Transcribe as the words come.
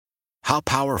How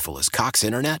powerful is Cox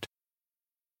Internet?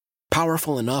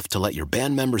 Powerful enough to let your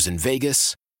band members in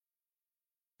Vegas,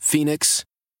 Phoenix,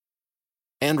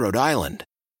 and Rhode Island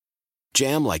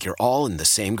jam like you're all in the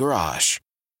same garage.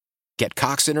 Get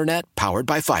Cox Internet powered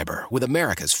by fiber with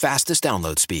America's fastest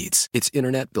download speeds. It's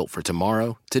internet built for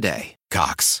tomorrow, today.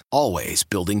 Cox, always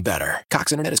building better.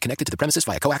 Cox Internet is connected to the premises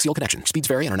via coaxial connection. Speeds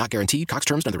vary and are not guaranteed. Cox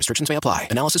terms and other restrictions may apply.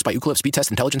 Analysis by Ookla Speed Test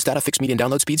Intelligence Data. Fixed median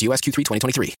download speeds. US Q3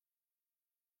 2023.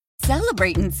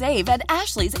 Celebrate and save at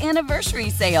Ashley's Anniversary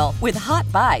Sale. With Hot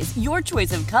Buys, your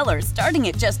choice of colors starting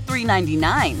at just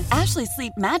 $3.99. Ashley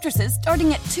Sleep mattresses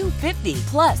starting at $2.50.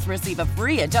 Plus, receive a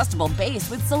free adjustable base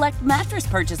with select mattress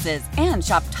purchases. And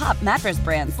shop top mattress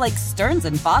brands like Stearns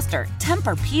 & Foster,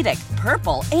 Tempur-Pedic,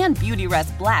 Purple, and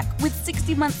Beautyrest Black with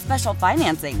 60-month special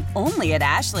financing. Only at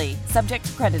Ashley. Subject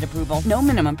to credit approval. No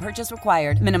minimum purchase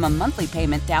required. Minimum monthly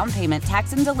payment, down payment,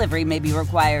 tax, and delivery may be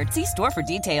required. See store for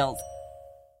details.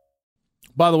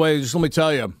 By the way, just let me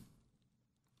tell you,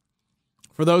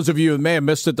 for those of you who may have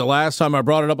missed it the last time I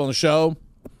brought it up on the show,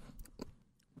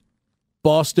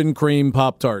 Boston Cream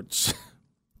Pop-Tarts.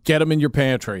 Get them in your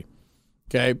pantry.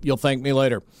 Okay? You'll thank me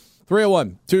later.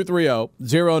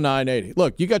 301-230-0980.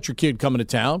 Look, you got your kid coming to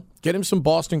town. Get him some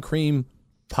Boston Cream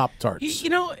Pop-Tarts. You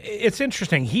know, it's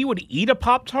interesting. He would eat a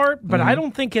Pop-Tart, but I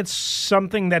don't think it's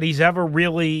something that he's ever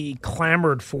really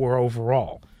clamored for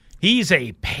overall. He's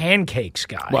a pancakes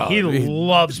guy. Well, he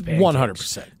loves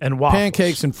pancakes. 100%. And waffles.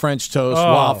 Pancakes and French toast,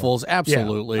 waffles,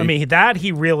 absolutely. Yeah. I mean, that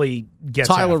he really gets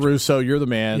Tyler after. Russo, you're the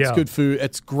man. Yeah. It's good food.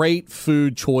 It's great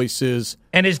food choices.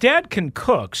 And his dad can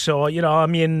cook. So, you know, I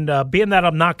mean, being that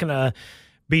I'm not going to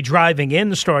be driving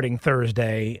in starting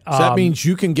Thursday. So that means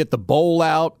you can get the bowl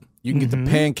out. You can get the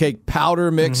pancake powder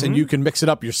mix, and you can mix it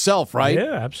up yourself, right?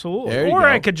 Yeah, absolutely. There you or go.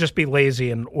 I could just be lazy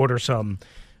and order some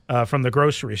from the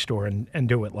grocery store and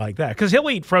do it like that. Because he'll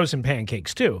eat frozen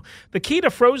pancakes, too. The key to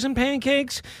frozen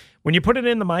pancakes, when you put it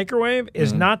in the microwave,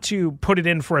 is not to put it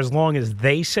in for as long as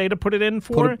they say to put it in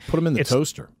for. Put them in the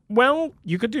toaster. Well,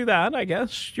 you could do that, I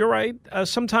guess. You're right.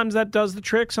 Sometimes that does the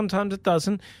trick. Sometimes it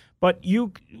doesn't. But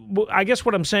I guess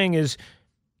what I'm saying is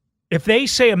if they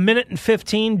say a minute and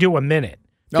 15, do a minute.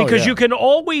 Because you can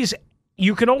always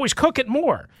cook it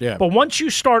more. Yeah. But once you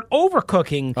start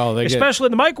overcooking, especially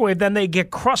in the microwave, then they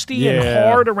get crusty and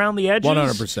hard around the edges.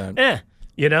 100%.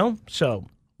 You know? So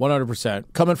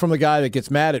 100%. Coming from the guy that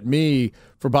gets mad at me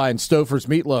for buying Stouffer's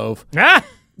meatloaf,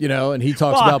 you know, and he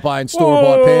talks about buying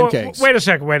store-bought pancakes. Wait a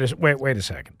second.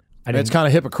 It's kind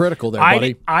of hypocritical there,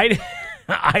 buddy. I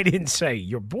didn't say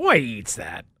your boy eats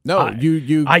that. No,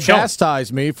 you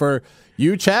chastise me for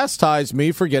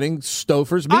getting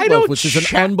Stouffer's meatloaf, which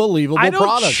is an unbelievable product.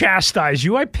 I don't chastise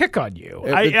you. I pick on you.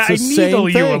 I It's needle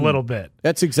the you same a little bit.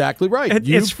 That's exactly right.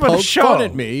 It's for the poke show. fun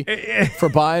at me for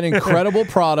buying incredible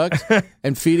product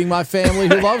and feeding my family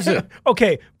who loves it.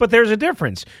 Okay, but there's a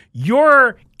difference.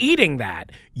 You're eating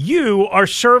that. You are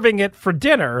serving it for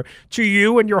dinner to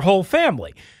you and your whole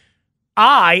family.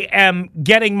 I am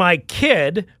getting my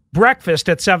kid breakfast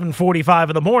at 7:45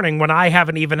 in the morning when I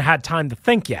haven't even had time to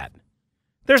think yet.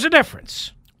 There's a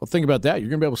difference. Well, think about that. You're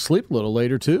going to be able to sleep a little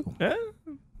later, too.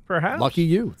 Perhaps. Lucky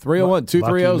you.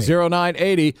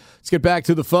 301-230-0980. Let's get back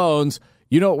to the phones.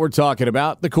 You know what we're talking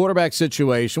about, the quarterback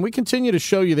situation. We continue to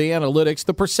show you the analytics,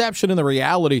 the perception, and the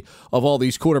reality of all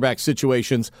these quarterback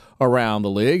situations around the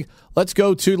league. Let's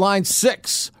go to line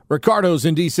 6. Ricardo's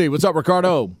in D.C. What's up,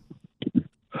 Ricardo?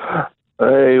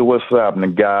 Hey, what's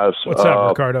happening, guys? What's up,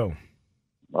 Ricardo?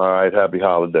 All right, happy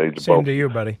holidays to Same both. to you,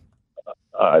 buddy.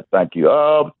 All right, thank you.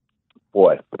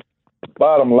 Boy,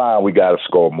 bottom line, we got to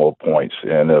score more points.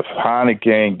 And if Heineke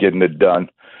ain't getting it done,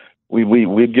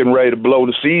 we're getting ready to blow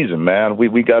the season, man.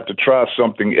 We got to try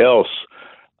something else.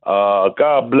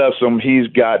 God bless him. He's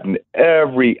gotten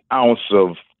every ounce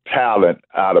of talent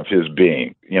out of his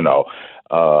being, you know.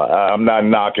 I'm not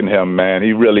knocking him, man.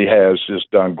 He really has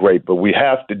just done great, but we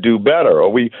have to do better,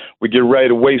 or we get ready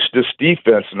to waste this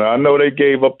defense. Now, I know they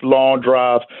gave up long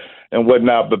drive and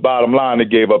whatnot, but bottom line, they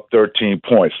gave up 13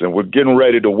 points, and we're getting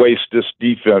ready to waste this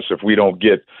defense if we don't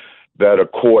get better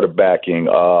quarterbacking.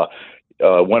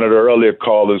 One of the earlier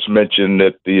callers mentioned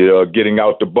that the getting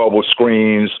out the bubble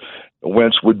screens,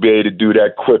 Wentz would be able to do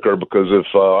that quicker because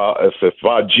if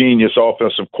our genius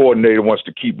offensive coordinator wants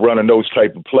to keep running those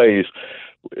type of plays,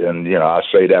 and you know I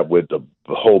say that with a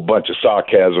whole bunch of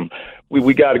sarcasm,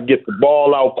 we got to get the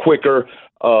ball out quicker.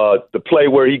 The play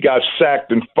where he got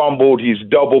sacked and fumbled, he's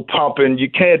double pumping. You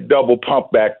can't double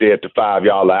pump back there at the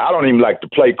 5-yard line. I don't even like the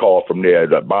play call from there,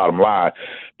 the bottom line.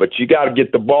 But you got to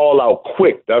get the ball out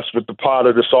quick. That's what the part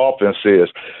of this offense is.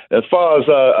 As far as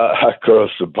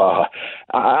Sabah,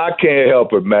 I can't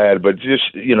help it, man. But just,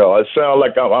 it sounds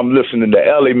like I'm listening to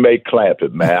Ellie Mae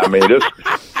Clampett, man. I mean, this.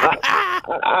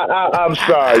 I'm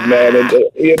sorry, man. And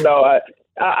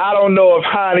I don't know if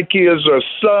Heineke is her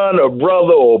son or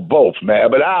brother or both,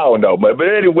 man. But I don't know, man. But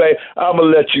anyway, I'm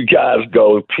gonna let you guys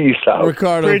go. Peace out,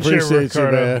 Ricardo. Appreciate you,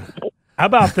 man. How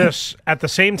about this? At the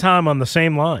same time, on the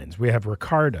same lines, we have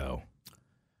Ricardo,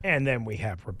 and then we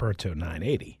have Roberto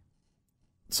 980.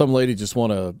 Some lady just won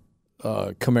a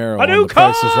Camaro. A new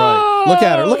car! Price is Right.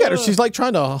 Look at her. She's like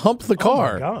trying to hump the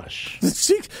car. Oh, my gosh.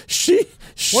 She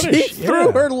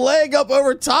threw her leg up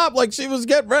over top like she was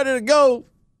getting ready to go.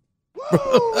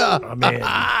 Oh, man.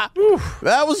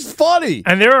 That was funny.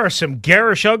 And there are some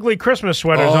garish, ugly Christmas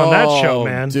sweaters on that show,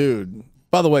 man. Dude.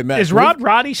 By the way, Matt. Is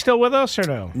Roddy still with us or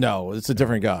no? No, it's a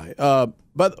different guy.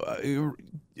 But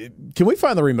can we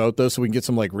find the remote, though, so we can get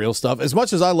some real stuff? As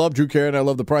much as I love Drew Carey and I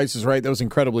love The Price is Right, that was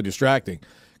incredibly distracting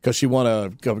because she won a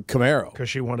Camaro. Because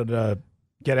she wanted to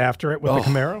get after it with the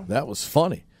Camaro? That was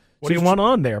funny. What do you want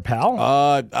on there, pal?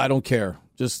 I don't care.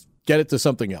 Just get it to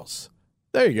something else.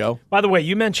 There you go. By the way,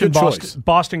 you mentioned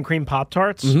Boston cream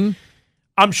Pop-Tarts. Mm-hmm.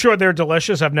 I'm sure they're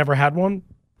delicious. I've never had one.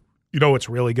 You know what's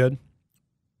really good?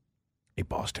 A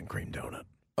Boston cream donut.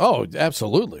 Oh,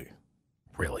 absolutely.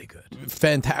 Really good.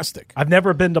 Fantastic. I've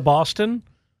never been to Boston.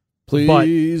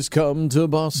 Please come to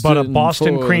Boston. But a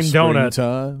Boston cream donut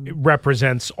springtime.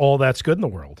 represents all that's good in the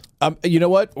world. You know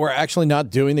what? We're actually not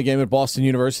doing the game at Boston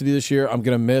University this year. I'm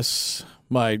going to miss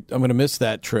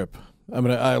that trip.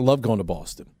 I love going to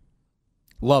Boston.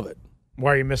 Love it.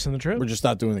 Why are you missing the trip? We're just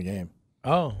not doing the game.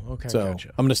 Oh, okay. So gotcha.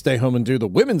 I'm going to stay home and do the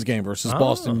women's game versus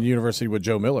Boston University with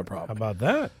Joe Miller probably. How about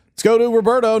that? Let's go to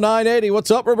Roberto 980.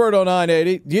 What's up, Roberto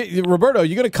 980? Roberto,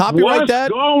 you going to copyright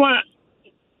that?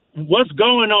 What's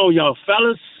going on, y'all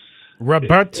fellas?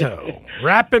 Roberto.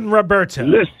 Rapping Roberto.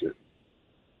 Listen,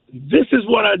 this is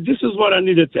what I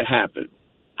needed to happen.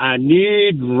 I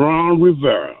need Ron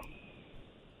Rivera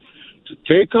to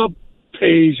take a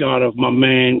page out of my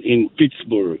man in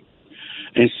Pittsburgh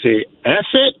and say, F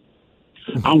it.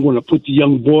 I'm going to put the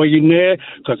young boy in there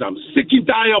because I'm sick and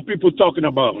tired of people talking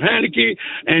about Heineke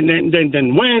and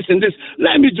then Wentz and this.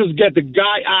 Let me just get the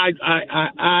guy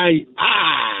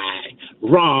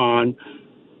Ron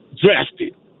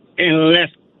drafted, and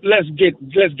let's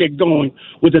get going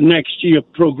with the next year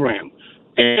program.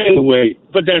 Anyway,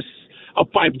 but that's a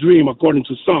pipe dream according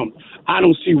to some. I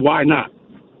don't see why not.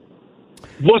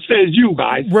 What says you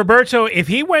guys? Roberto, if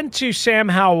he went to Sam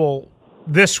Howell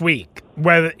this week,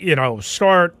 whether,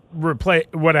 start,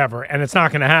 replay, whatever, and it's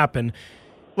not going to happen,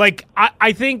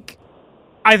 I think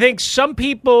some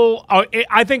people,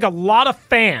 I think a lot of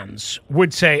fans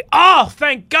would say, oh,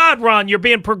 thank God, Ron, you're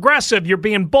being progressive, you're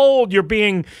being bold,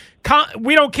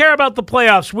 we don't care about the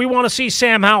playoffs, we want to see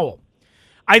Sam Howell.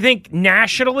 I think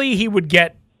nationally he would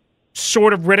get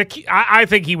sort of ridiculed. I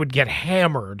think he would get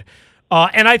hammered.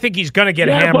 And I think he's going to get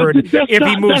hammered if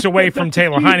he moves away from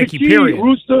Taylor Heineke, period.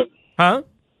 Rooster. Huh?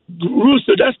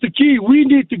 Rooster, that's the key. We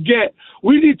need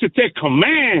to take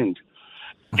command.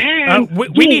 And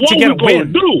we need to get a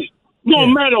win. No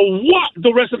matter what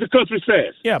the rest of the country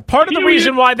says. Yeah, part of the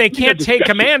reason why they can't take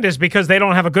command is because they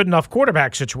don't have a good enough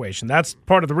quarterback situation. That's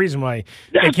part of the reason why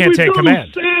they can't take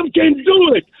command. Sam can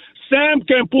do it. Sam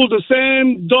can pull the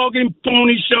same dog and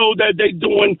pony show that they're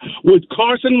doing with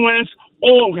Carson Wentz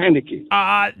or Heineke.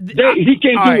 He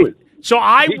can't do it. So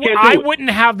I wouldn't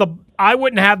have the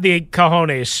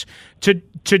cojones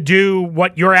to do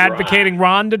what you're advocating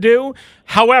Ron to do.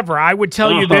 However, I would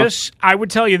tell you this.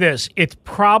 It's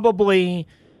probably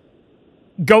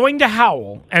going to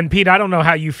Howell, and Pete, I don't know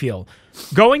how you feel.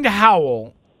 Going to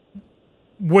Howell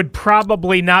would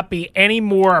probably not be any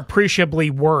more appreciably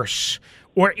worse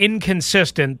or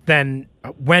inconsistent than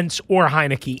Wentz or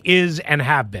Heineke is and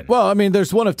have been. Well, I mean,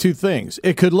 there's one of two things.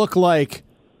 It could look like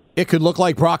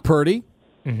Brock Purdy,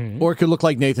 or it could look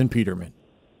like Nathan Peterman.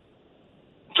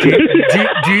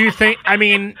 Do you think? I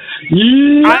mean,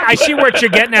 I see what you're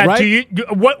getting at. Right?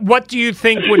 What do you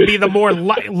think would be the more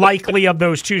likely of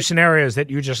those two scenarios that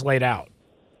you just laid out?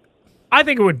 I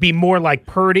think it would be more like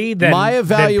Purdy than my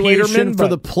evaluation than Peterman, for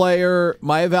the player.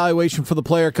 My evaluation for the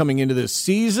player coming into this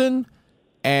season,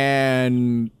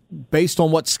 and based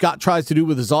on what Scott tries to do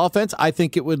with his offense, I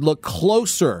think it would look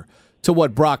closer to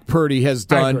what Brock Purdy has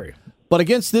done. I agree. But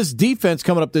against this defense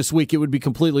coming up this week, it would be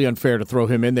completely unfair to throw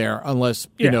him in there unless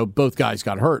both guys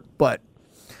got hurt. But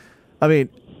I mean,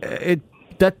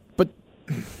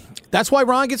 That's why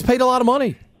Ron gets paid a lot of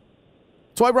money.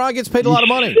 That's why Ron gets paid a lot of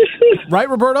money. Right,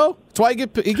 Roberto? That's why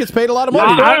he gets paid a lot of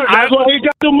money. That's why he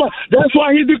got the money. That's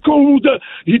why he's the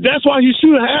that's why he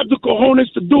should have the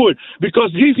cojones to do it,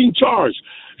 because he's in charge.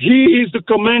 He is the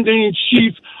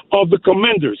commander-in-chief of the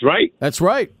commanders, right? That's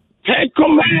right. Take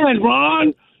command,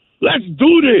 Ron. Let's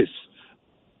do this.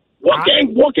 What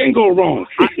can go wrong?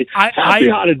 Happy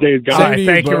holidays, guys.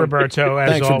 Thank you, Roberto.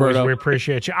 As always, Roberto. We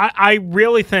appreciate you. I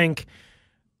really think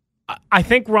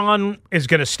Ron is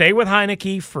going to stay with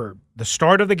Heinicke for the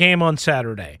start of the game on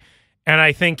Saturday. And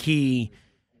I think he,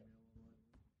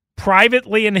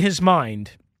 privately in his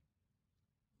mind,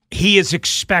 he is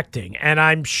expecting, and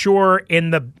I'm sure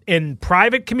in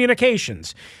private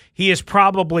communications, he is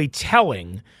probably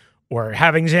telling or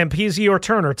having Zampese or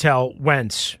Turner tell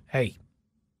Wentz, hey,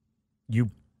 you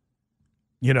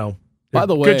know, by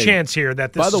the way, good chance here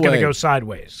that this is going to go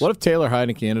sideways. What if Taylor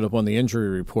Heinicke ended up on the injury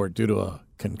report due to a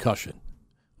concussion?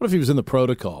 What if he was in the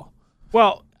protocol?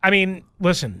 Well, I mean,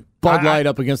 listen. Bud Light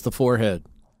up against the forehead.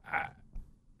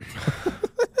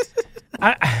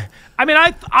 I mean,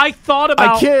 I thought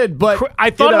about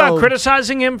about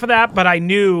criticizing him for that, but I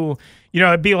knew,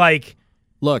 it'd be like,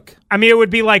 look. I mean, it would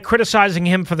be like criticizing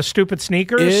him for the stupid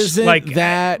sneakers. Isn't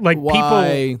that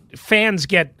why fans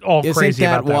get all crazy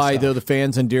about that? Isn't that why stuff. The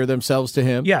fans endear themselves to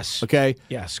him? Yes. Okay.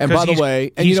 Yes. And by the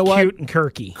way, he's you know what? Cute and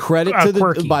quirky. Credit to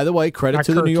quirky. By the way, credit Not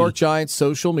to the quirky. New York Giants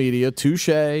social media. Touche.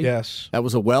 Yes. That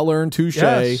was a well-earned touche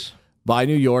by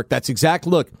New York. That's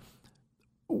exactly. Look,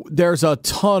 there's a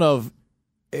ton of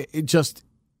just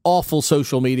awful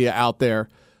social media out there,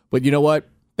 but you know what?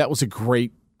 That was a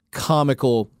great,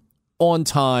 comical,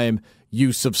 on-time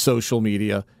use of social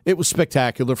media. It was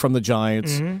spectacular from the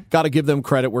Giants. Mm-hmm. Got to give them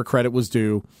credit where credit was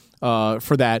due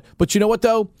for that. But you know what,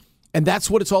 though? And that's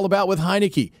what it's all about with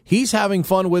Heinicke. He's having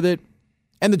fun with it,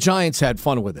 and the Giants had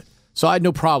fun with it. So I had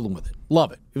no problem with it.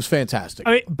 Love it. It was fantastic.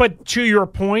 I mean, but to your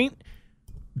point,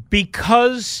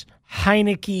 because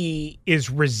Heinicke is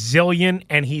resilient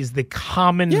and he's the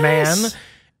common man,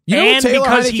 and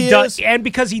because he does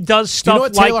stuff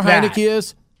like that. You know what Taylor Heinicke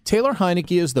is? Taylor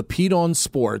Heinicke is the Pete on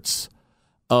Sports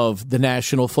of the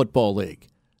National Football League.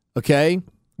 Okay?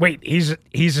 Wait, he's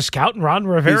a scout in Ron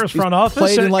Rivera's front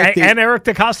office and Eric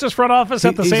DeCosta's front office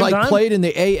at the same time? He's played in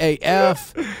the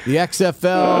AAF, the XFL,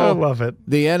 I love it.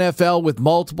 The NFL with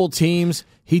multiple teams.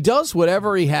 He does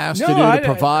whatever he has to do to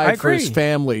provide for his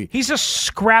family. He's a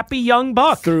scrappy young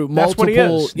buck. Through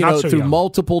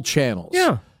multiple channels.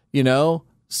 Yeah.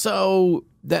 So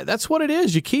that's what it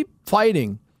is. You keep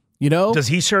fighting. Does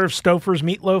he serve Stouffer's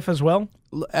meatloaf as well?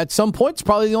 At some point, it's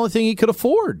probably the only thing he could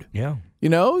afford. Yeah.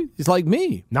 He's like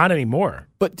me. Not anymore.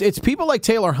 But it's people like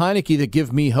Taylor Heinicke that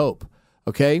give me hope,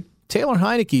 okay? Taylor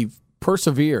Heinicke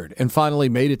persevered and finally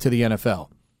made it to the NFL.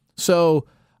 So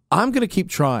I'm going to keep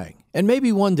trying. And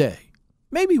maybe one day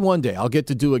I'll get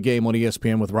to do a game on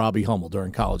ESPN with Robbie Hummel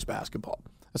during college basketball.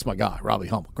 That's my guy, Robbie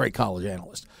Hummel, great college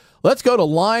analyst. Let's go to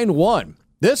line one.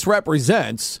 This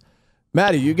represents...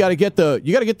 Maddie, you got to get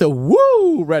the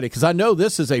woo ready, because I know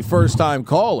this is a first-time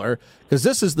caller, because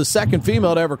this is the second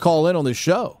female to ever call in on this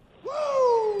show.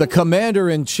 Woo! The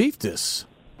Commander-in-Chiefess.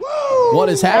 Woo! What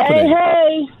is happening?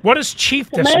 Hey. What does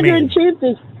Chiefess mean?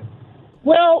 Commander-in-Chiefess.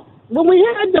 Well, when we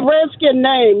had the Redskin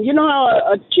name, you know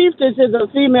how a Chiefess is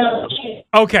a female chief.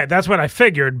 Okay, that's what I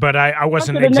figured, but I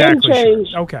wasn't exactly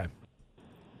sure. Okay.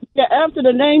 Yeah, after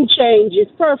the name change,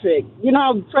 it's perfect. You know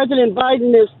how President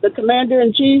Biden is the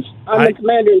Commander-in-Chief? I'm the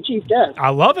Commander-in-Chief desk. I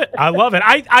love it.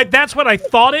 I that's what I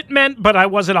thought it meant, but I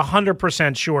wasn't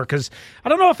 100% sure, because I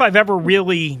don't know if I've ever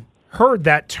really heard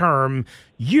that term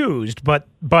used, but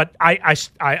I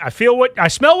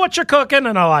smell what you're cooking,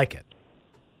 and I like it.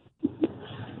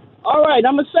 All right,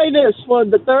 I'm going to say this for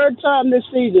the third time this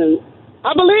season.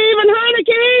 I believe in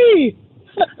Heinicke!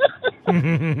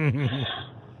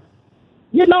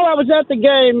 I was at the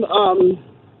game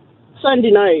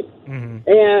Sunday night,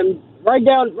 and right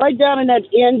down in that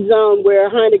end zone where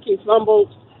Heinicke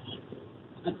fumbled,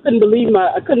 I couldn't believe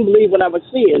what I was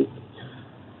seeing.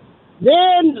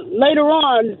 Then later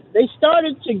on, they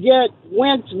started to get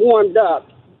Wentz warmed up.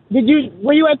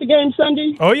 Were you at the game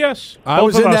Sunday? Oh yes, I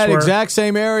was in that exact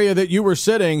same area that you were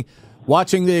sitting,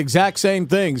 watching the exact same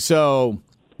thing. So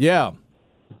yeah.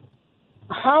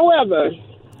 However,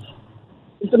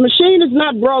 if the machine is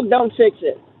not broke, don't fix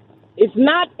it. It's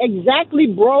not exactly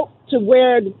broke to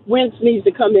where Wentz needs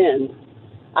to come in.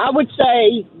 I would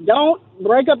say don't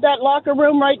break up that locker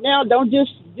room right now. Don't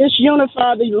just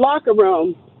disunify the locker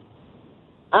room.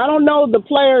 I don't know the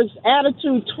players'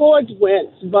 attitude towards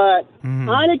Wentz, but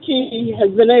Heinicke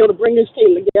has been able to bring this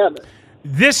team together.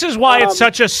 This is why it's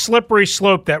such a slippery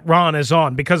slope that Ron is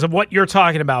on, because of what you're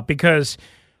talking about, because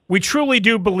we truly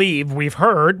do believe, we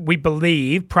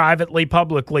believe privately,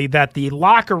 publicly, that the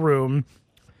locker room,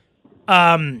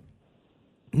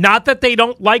 not that they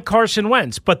don't like Carson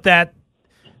Wentz, but that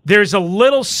there's a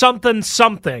little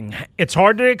something, it's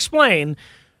hard to explain,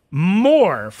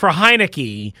 more for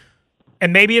Heinicke.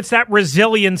 And maybe it's that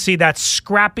resiliency, that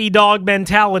scrappy dog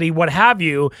mentality, what have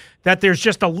you, that there's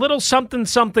just a little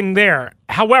something there.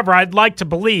 However, I'd like to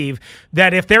believe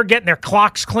that if they're getting their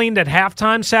clocks cleaned at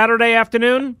halftime Saturday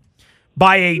afternoon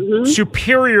by a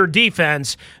superior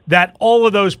defense, that all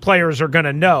of those players are going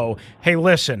to know, hey,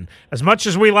 listen, as much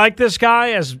as we like this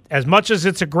guy, as much as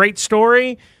it's a great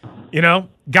story, you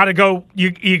got to go.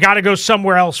 You got to go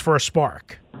somewhere else for a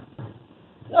spark.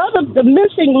 The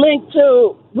missing link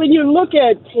to when you look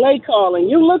at play calling,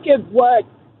 you look at what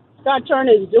Scott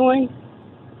Turner is doing,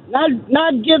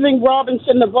 not giving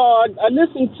Robinson the ball. I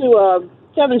listened to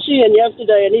Kevin Sheehan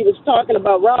yesterday, and he was talking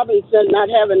about Robinson not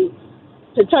having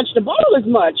to touch the ball as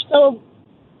much. So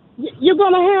you're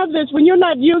going to have this when you're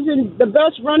not using the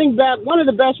best running back, one of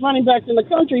the best running backs in the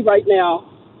country right now,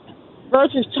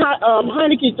 versus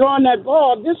Heinicke throwing that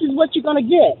ball. This is what you're going to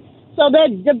get. So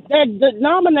that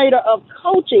denominator of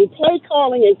coaching, play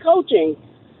calling and coaching,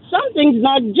 something's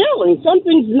not gelling.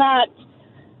 Something's not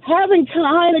having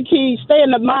Heinicke stay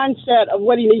in the mindset of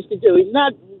what he needs to do. He's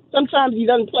not. Sometimes he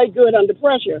doesn't play good under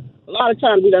pressure. A lot of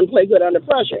times he doesn't play good under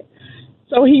pressure.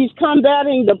 So he's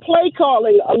combating the play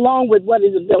calling along with what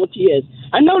his ability is.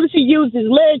 I noticed he used his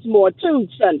legs more too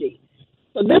Sunday.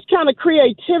 So this kind of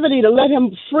creativity to let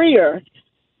him freer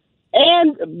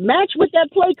and match with that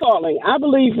play calling, I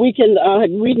believe we can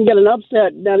get an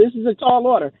upset. Now, this is a tall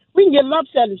order. We can get an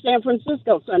upset in San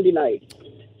Francisco Sunday night.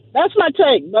 That's my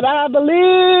take, but I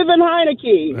believe in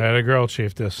Heinicke. That a girl,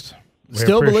 Chiefest.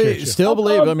 Still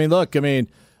believe. I mean, look. I mean,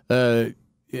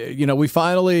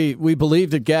 we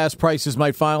believe that gas prices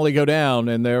might finally go down,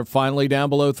 and they're finally down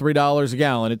below $3 a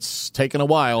gallon. It's taken a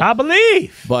while. I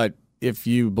believe, but if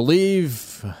you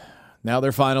believe, now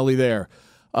they're finally there.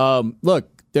 Look.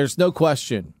 There's no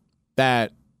question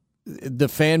that the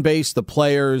fan base, the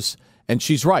players, and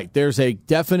she's right, there's a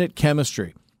definite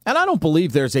chemistry. And I don't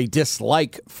believe there's a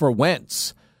dislike for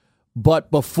Wentz.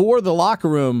 But before the locker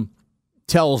room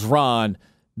tells Ron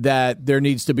that there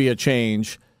needs to be a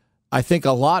change, I think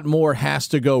a lot more has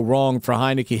to go wrong for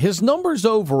Heinicke. His numbers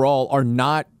overall are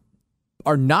not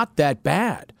that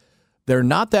bad. They're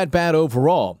not that bad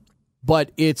overall.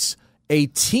 But it's a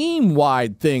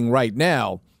team-wide thing right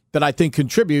now that I think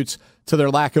contributes to their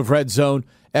lack of red zone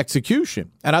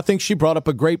execution. And I think she brought up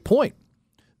a great point.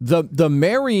 The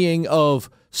marrying of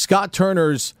Scott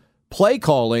Turner's play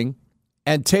calling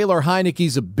and Taylor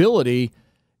Heinicke's ability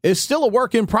is still a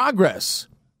work in progress.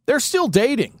 They're still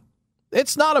dating.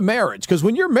 It's not a marriage, because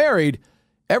when you're married,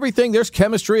 there's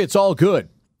chemistry, it's all good.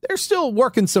 They're still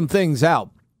working some things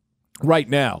out right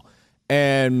now.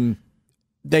 And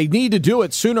they need to do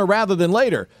it sooner rather than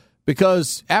later.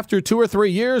 Because after 2 or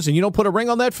 3 years and you don't put a ring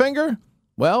on that finger,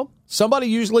 well, somebody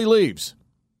usually leaves.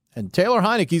 And Taylor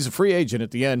Heinicke's a free agent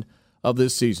at the end of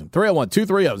this season.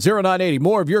 301-230-0980.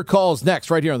 More of your calls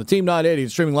next right here on the Team 980.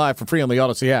 It's streaming live for free on the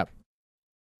Odyssey app.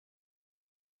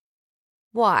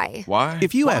 Why?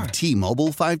 If you have T-Mobile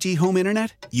 5G home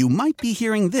internet, you might be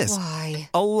hearing this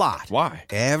a lot. Why?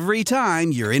 Every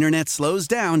time your internet slows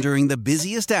down during the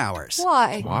busiest hours.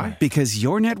 Why? Because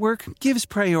your network gives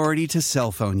priority to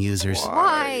cell phone users.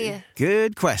 Why?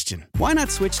 Good question. Why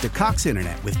not switch to Cox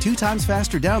Internet with 2 times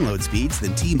faster download speeds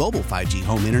than T-Mobile 5G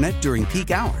home internet during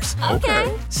peak hours?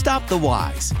 Okay. Stop the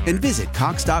whys and visit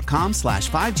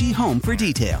cox.com/5G home for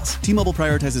details. T-Mobile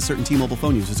prioritizes certain T-Mobile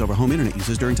phone users over home internet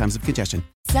users during times of congestion.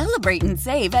 Celebrate and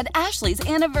save at Ashley's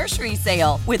Anniversary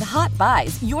Sale. With Hot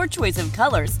Buys, your choice of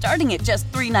colors starting at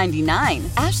just $3.99.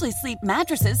 Ashley Sleep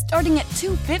mattresses starting at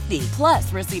 $2.50.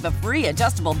 Plus, receive a free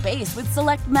adjustable base with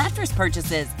select mattress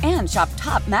purchases. And shop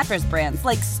top mattress brands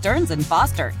like Stearns &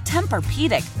 Foster,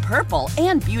 Tempur-Pedic, Purple,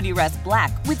 and Beautyrest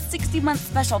Black with 60-month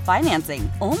special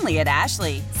financing. Only at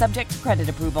Ashley. Subject to credit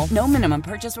approval. No minimum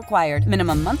purchase required.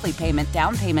 Minimum monthly payment,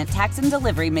 down payment, tax, and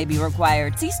delivery may be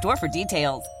required. See store for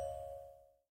details.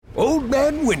 Old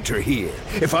Man Winter here.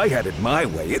 If I had it my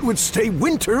way, it would stay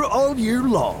winter all year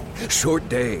long. Short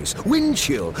days, wind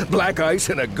chill, black ice,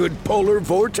 and a good polar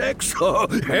vortex. Oh,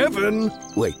 heaven.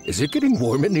 Wait, is it getting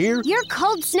warm in here? Your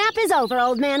cold snap is over,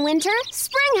 Old Man Winter.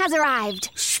 Spring has arrived.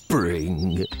 Spring?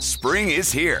 spring. Spring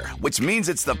is here, which means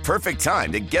it's the perfect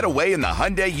time to get away in the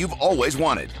Hyundai you've always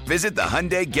wanted. Visit the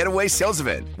Hyundai Getaway Sales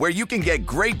Event, where you can get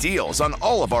great deals on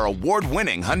all of our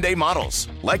award-winning Hyundai models,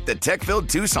 like the tech-filled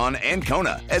Tucson and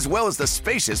Kona, as well as the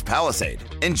spacious Palisade.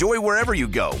 Enjoy wherever you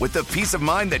go with the peace of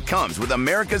mind that comes with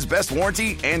America's best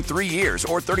warranty and 3 years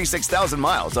or 36,000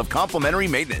 miles of complimentary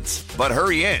maintenance. But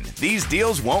hurry in, these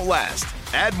deals won't last.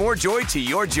 Add more joy to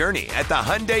your journey at the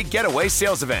Hyundai Getaway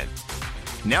Sales Event.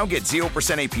 Now get 0%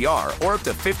 APR or up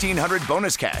to $1,500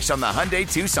 bonus cash on the Hyundai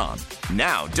Tucson.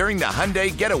 Now, during the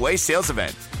Hyundai Getaway Sales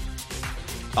Event.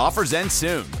 Offers end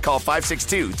soon. Call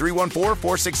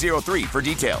 562-314-4603 for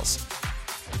details.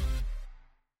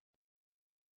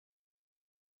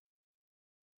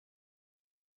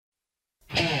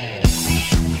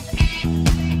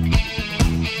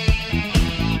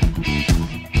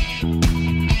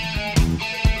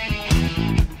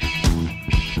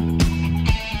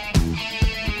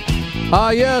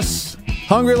 Yes.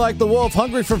 Hungry like the Wolf.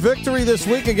 Hungry for victory this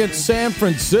week against San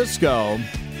Francisco.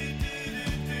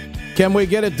 Can we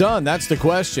get it done? That's the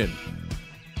question.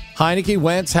 Heineke,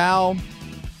 Wentz, Howell,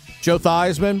 Joe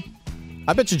Theismann.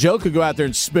 I bet you Joe could go out there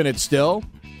and spin it still.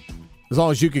 As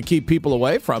long as you could keep people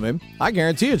away from him. I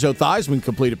guarantee you Joe Theismann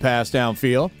complete a pass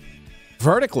downfield.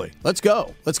 Vertically. Let's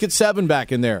go. Let's get 7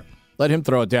 back in there. Let him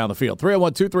throw it down the field.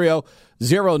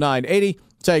 301-230-0980.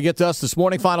 That's how you get to us this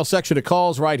morning. Final section of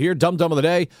calls right here. Dum Dum of the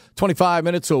day, 25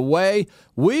 minutes away.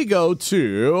 We go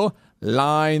to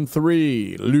line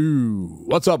 3. Lou.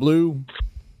 What's up, Lou?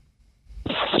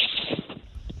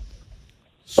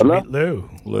 Sweet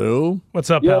Lou. Lou. What's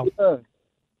up, pal? Yeah.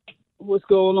 What's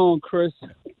going on, Chris?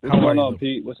 What's going on,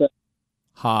 Pete? What's up?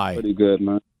 Hi. Pretty good,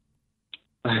 man.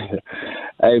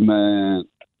 Hey, man.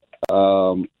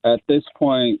 At this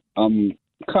point, I'm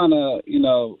kind of,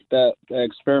 that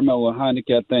experiment with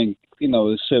Heineke, I think,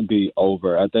 it should be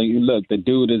over. I think, look, the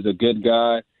dude is a good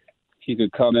guy. He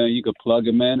could come in, you could plug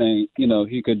him in, and,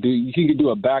 he could do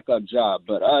a backup job.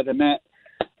 But other than that,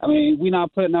 I mean, we're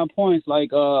not putting up points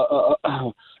like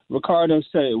Ricardo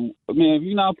said. I mean, if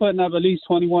you're not putting up at least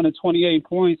 21 to 28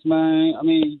 points, man, I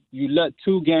mean, you let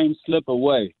 2 games slip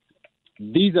away.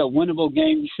 These are winnable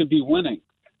games you should be winning.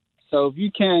 So if you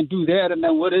can't do that, and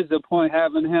then what is the point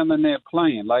having him in there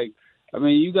playing? Like, I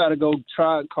mean, you got to go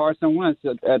try Carson Wentz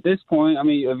at this point. I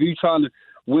mean, if you're trying to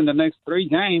win the next 3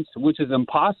 games, which is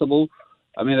impossible,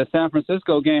 I mean, the San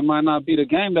Francisco game might not be the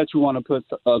game that you want to put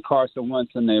Carson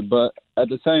Wentz in there. But at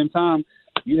the same time,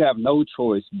 you have no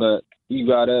choice. But you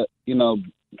got to,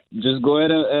 just go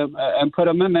ahead and put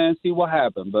him in there and see what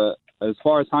happens. But as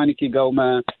far as Heineke go,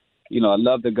 man, I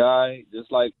love the guy. Just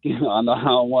like, I know I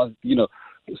don't want,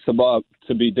 Sabah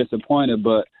to be disappointed,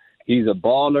 but he's a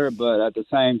baller. But at the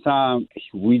same time,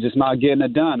 we just not getting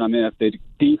it done. I mean, if the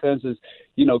defense is,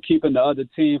 keeping the other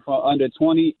team from under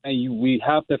 20, and we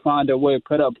have to find a way to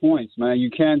put up points, man. You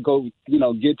can't go,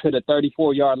 get to the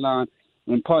 34-yard line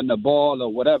and punt the ball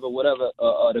or whatever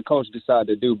the coach decide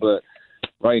to do. But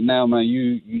right now, man,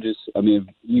 you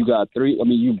got 3. I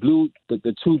mean, you blew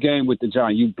the 2 game with the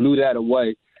Giants. You blew that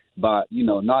away by,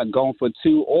 not going for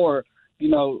 2 or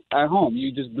at home.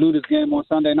 You just blew this game on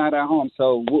Sunday night at home.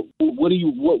 So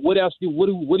what else are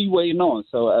you waiting on?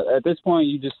 So at this point,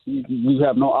 you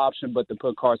have no option but to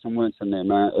put Carson Wentz in there,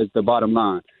 man. It's the bottom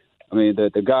line. I mean, the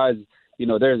guys,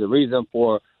 there's a reason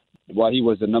for why he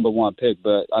was the number 1 pick,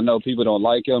 but I know people don't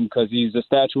like him because he's a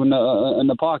statue in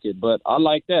the pocket. But I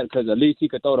like that because at least he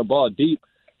could throw the ball deep.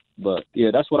 But,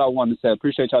 yeah, that's what I wanted to say.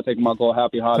 Appreciate y'all taking my call.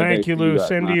 Happy holidays. Thank you, Lou.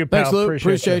 Same to you, pal. Thanks, Lou.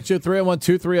 Appreciate you.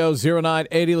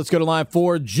 301-230-0980. Let's go to line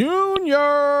 4.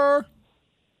 Junior.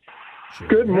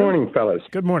 Good morning, fellas.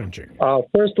 Good morning, Junior.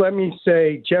 First, let me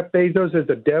say Jeff Bezos is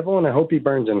the devil, and I hope he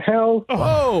burns in hell.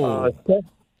 Oh.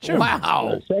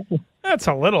 Wow. That's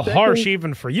a little harsh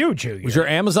even for you, Junior. Was your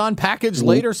Amazon package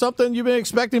late or something you've been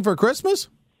expecting for Christmas?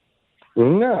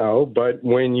 No, but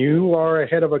when you are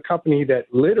ahead of a company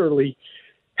that literally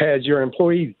has your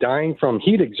employees dying from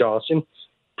heat exhaustion,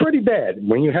 pretty bad.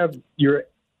 When you have your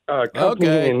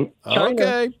company in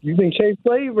China using shaved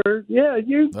flavor,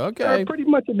 you are pretty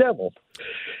much a devil.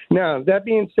 Now, that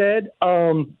being said,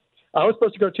 I was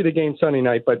supposed to go to the game Sunday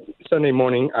night, but Sunday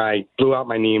morning I blew out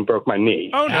my knee and broke my knee.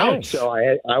 Oh, no. So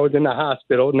I was in the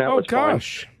hospital, and that was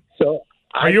gosh. fine. So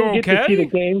Are you didn't get to see okay? the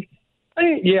game.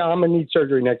 Yeah, I'm going to need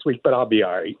surgery next week, but I'll be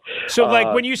all right. So,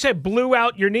 when you said blew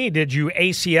out your knee, did you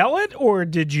ACL it or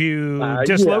did you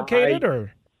dislocate it?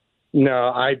 Or No,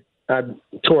 I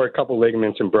tore a couple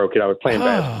ligaments and broke it. I was playing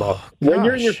basketball. When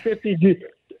you're in your 50s,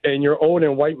 and you're old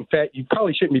and white and fat, you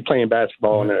probably shouldn't be playing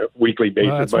basketball on a weekly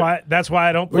basis. That's why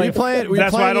I don't play.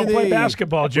 That's why I don't play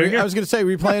basketball, Junior. I was going to say,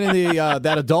 were you playing in the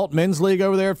that adult men's league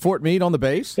over there at Fort Meade on the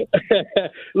base?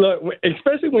 Look,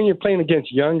 especially when you're playing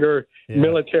against younger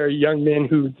military young men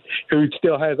who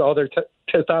still has all their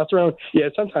testosterone. Yeah,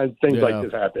 sometimes things like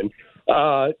this happen.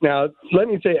 Now, let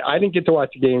me say, I didn't get to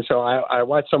watch the game, so I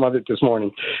watched some of it this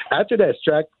morning. After that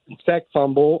sack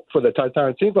fumble for the touchdown,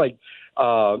 it seems like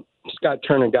Scott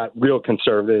Turner got real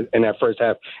conservative in that first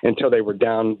half until they were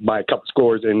down by a couple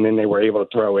scores, and then they were able to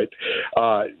throw it.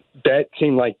 That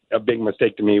seemed like a big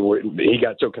mistake to me, where he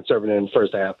got so conservative in the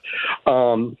first half.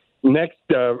 Next,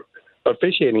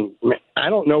 officiating, I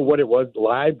don't know what it was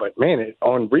live, but man,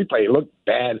 on replay, it looked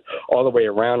bad all the way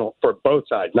around for both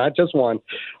sides, not just one,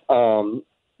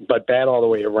 but bad all the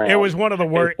way around. It was one of the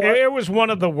worst. It was one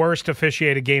of the worst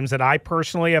officiated games that I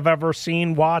personally have ever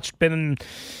seen, watched, been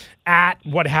at,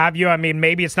 what have you. I mean,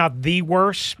 maybe it's not the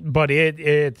worst, but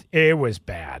it was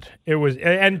bad. It was,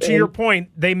 and to your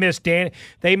point, they missed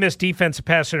defensive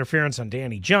pass interference on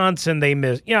Danny Johnson. They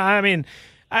missed, I mean.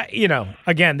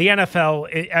 Again, the NFL,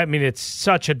 it's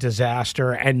such a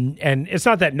disaster, and it's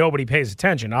not that nobody pays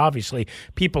attention. Obviously,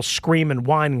 people scream and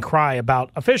whine and cry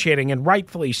about officiating, and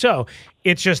rightfully so.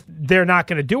 It's just they're not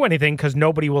going to do anything because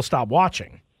nobody will stop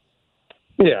watching.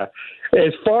 Yeah.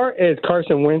 As far as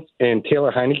Carson Wentz and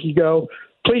Taylor Heineke go,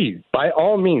 please, by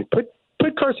all means, put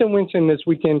Carson Wentz in this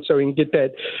weekend so he can get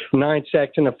that 9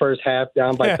 sacks in the first half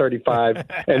down by 35,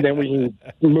 and then we can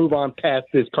move on past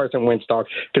this Carson Wentz talk,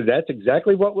 because that's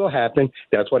exactly what will happen.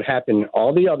 That's what happened in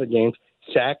all the other games.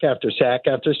 Sack after sack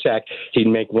after sack. He'd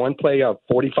make one play of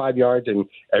 45 yards, and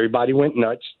everybody went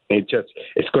nuts.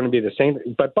 It's going to be the same.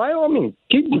 But by all means,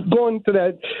 keep going to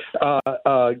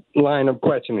that line of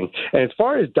questioning. And as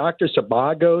far as Dr.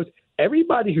 Sabah goes,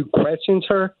 everybody who questions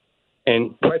her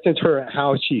and questions her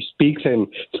how she speaks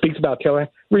about Taylor,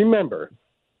 remember,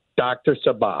 Dr.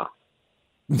 Sabah.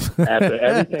 After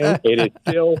everything, it is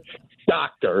still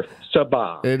Dr.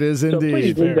 Sabah. It is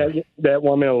indeed. So please leave that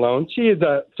woman alone. She is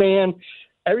a fan.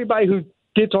 Everybody who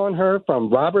gets on her,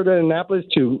 from Robert in Annapolis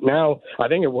to now, I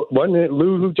think wasn't it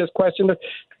Lou who just questioned her?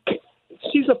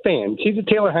 She's a fan. She's a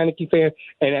Taylor Heineke fan,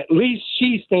 and at least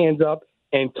she stands up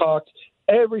and talks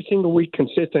every single week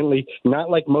consistently, not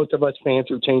like most of us fans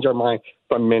who change our mind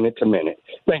from minute to minute.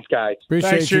 Thanks, guys.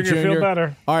 Appreciate you, Junior. Feel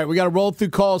better. All right, we got to roll through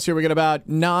calls here. We got about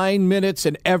 9 minutes,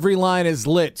 and every line is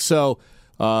lit. So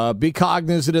be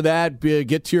cognizant of that.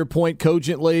 Get to your point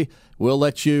cogently. We'll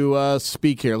let you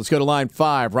speak here. Let's go to line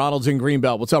 5. Ronald's in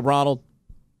Greenbelt. What's up, Ronald?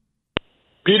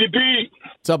 PDP.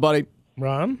 What's up, buddy?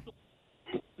 Ron?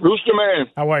 Rooster Man.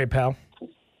 How are you, pal?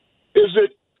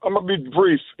 I'm going to be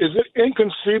brief. Is it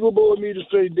inconceivable of me to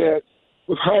say that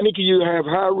with Heineke you have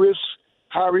high risk,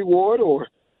 high reward, or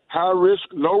high risk,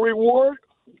 low reward?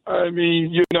 I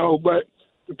mean, but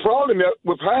the problem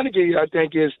with Heineke, I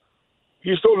think, is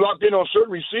he's so locked in on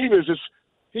certain receivers.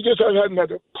 He just hasn't had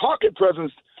the pocket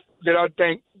presence that I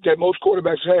think that most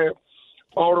quarterbacks have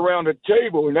all around the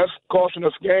table, and that's costing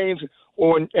us gains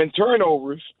and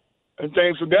turnovers and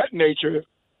things of that nature.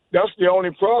 That's the only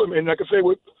problem. And like I say,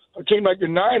 with a team like the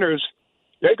Niners,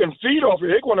 they can feed off it.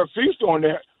 They're going to feast on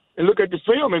that and look at the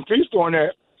film and feast on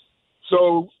that.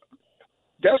 So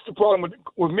that's the problem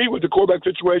with me with the quarterback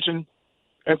situation.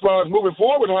 And as far as moving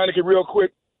forward with Heineke real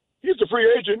quick, he's a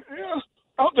free agent. Yeah,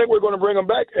 I don't think we're going to bring him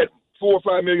back at $4 or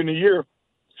 $5 million a year.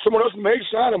 Someone else may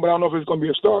sign him, but I don't know if it's going to be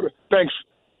a starter. Thanks.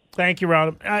 Thank you,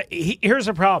 Ron. Here's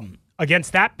the problem.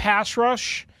 Against that pass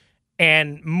rush,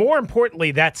 and more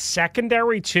importantly, that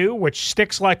secondary too, which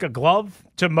sticks like a glove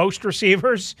to most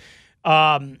receivers,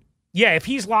 if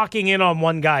he's locking in on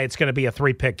one guy, it's going to be a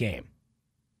 3-pick game.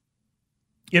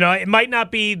 It might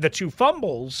not be the 2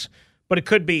 fumbles, but it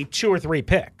could be 2 or 3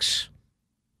 picks.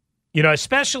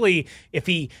 Especially if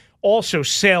he also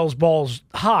sails balls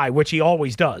high, which he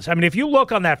always does. I mean, if you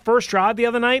look on that first drive the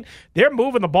other night, they're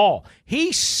moving the ball.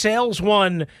 He sails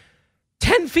one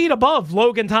 10 feet above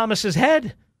Logan Thomas's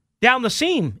head down the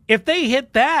seam. If they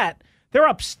hit that, they're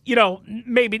up,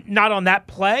 maybe not on that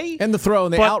play. And the throw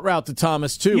and the out route to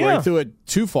Thomas, too, where he threw it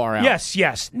too far out.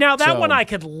 Yes. Now, that one I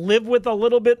could live with a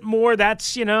little bit more.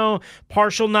 That's,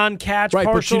 partial non-catch. Right,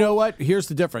 partial. But you know what? Here's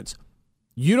the difference.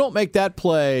 You don't make that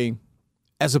play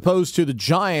as opposed to the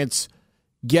Giants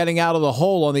getting out of the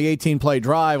hole on the 18-play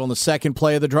drive on the second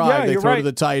play of the drive. They throw to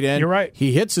the tight end. You're right.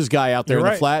 He hits his guy out there in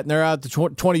the flat, and they're out the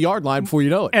 20-yard line before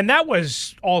you know it. And that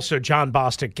was also John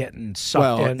Bostic getting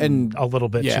sucked in a little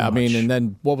bit too much. And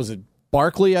then what was it?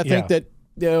 Barkley, I think that,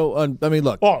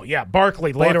 look. Oh, yeah,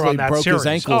 Barkley later on that broke series. his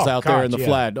ankles out there in the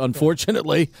flat,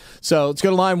 unfortunately. So let's go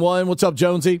to line 1. What's up,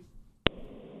 Jonesy?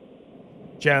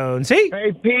 Jonesy.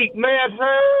 Hey, Pete, man,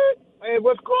 heard. Hey,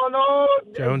 what's going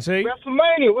on? Jonesy.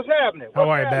 WrestleMania, what's happening? How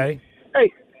are you, buddy?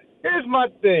 Hey, here's my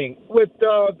thing with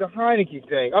the Heineke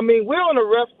thing. I mean, we're on a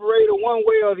respirator one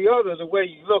way or the other, the way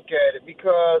you look at it,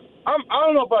 because I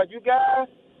don't know about you guys,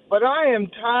 but I am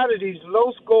tired of these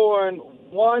low-scoring,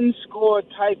 one-score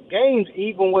type games,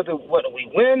 even whether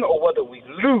we win or whether we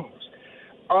lose.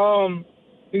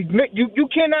 You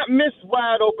cannot miss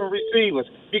wide-open receivers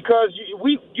because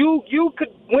you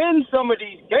could win some of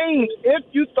these games if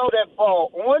you throw that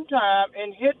ball on time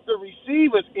and hit the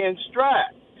receivers in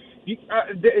stride.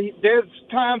 There's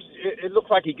times it looks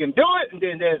like he can do it, and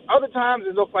then there's other times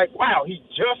it looks like, wow, he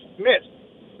just missed.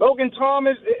 Logan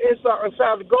Thomas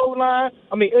inside the goal line,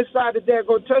 inside the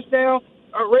daggone touchdown,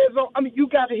 red zone. You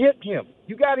got to hit him.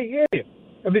 You got to hit him.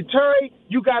 Terry,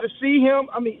 you got to see him.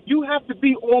 You have to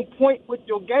be on point with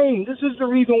your game. This is the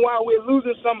reason why we're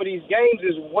losing some of these games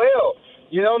as well.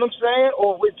 You know what I'm saying?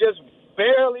 Or we're just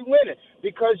barely winning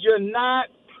because you're not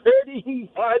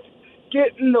pretty much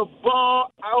getting the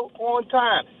ball out on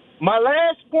time. My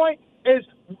last point is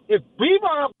if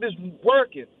Bebop is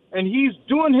working and he's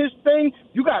doing his thing,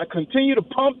 you got to continue to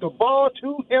pump the ball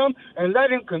to him and let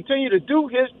him continue to do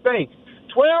his thing.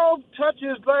 12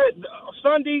 touches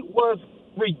Sunday was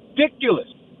ridiculous.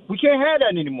 We can't have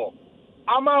that anymore.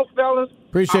 I'm out, fellas.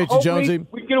 Appreciate you, Jonesy.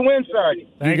 We get a win Saturday.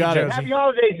 You got it. Happy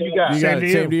holidays, you guys. You got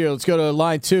it. Same to you. Let's go to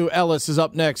line 2. Ellis is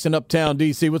up next in Uptown,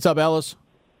 D.C. What's up, Ellis?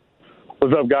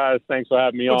 What's up, guys? Thanks for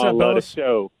having me What's on. up, Love the Ellis?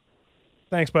 show.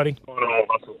 Thanks, buddy. What's going on,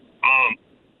 Russell?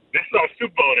 This is our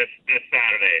Super Bowl this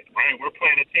Saturday, right? We're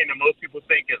playing a team that most people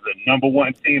think is the number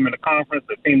one team in the conference,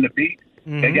 the team to beat.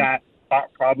 Mm-hmm. They got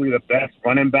probably the best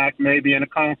running back maybe in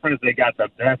the conference. They got the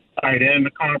best tight end in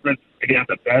the conference. They got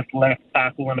the best left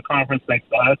tackle in the conference, thanks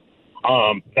to us.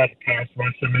 Best pass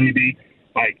rusher maybe.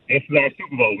 This is our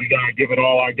Super Bowl. We got to give it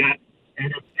all I got.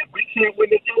 And if we can't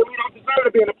win this game, we don't deserve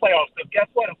to be in the playoffs. So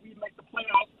guess what? If we make the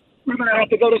playoffs, we're going to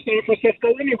have to go to San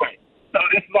Francisco anyway. So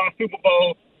this is our Super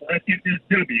Bowl. Let's get this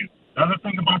W. The other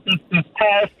thing about this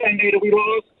past Sunday that we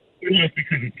lost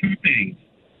because of two things.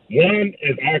 One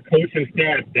is our coaching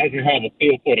staff doesn't have a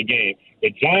feel for the game. The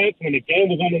Giants, when the game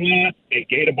was on the line, they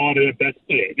gave the ball to their best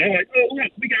player. They're like, oh,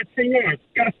 look, we got 10 yards.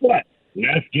 Guess what?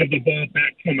 Let's give the ball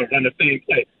back to them and run the same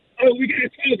play. Oh, we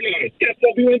got 12 yards. Guess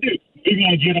what we're going to do? We're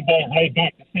going to get the ball right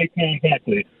back to Saquon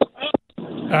Barkley.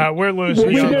 We're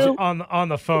losing you on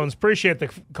the phones. Appreciate the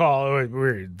call.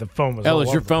 The phone was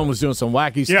Ellis, your phone was doing some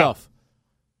wacky stuff.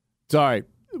 It's all right.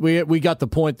 We got the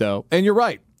point, though. And you're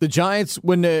right. The Giants,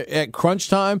 when at crunch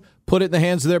time, put it in the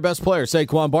hands of their best player,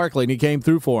 Saquon Barkley, and he came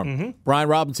through for him. Mm-hmm. Brian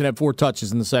Robinson had 4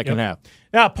 touches in the second half.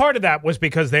 Now, part of that was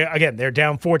because they're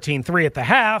down 14-3 at the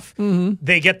half. Mm-hmm.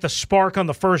 They get the spark on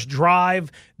the first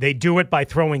drive. They do it by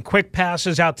throwing quick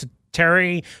passes out to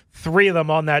Terry, 3 of them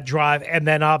on that drive, and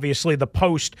then obviously the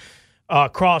post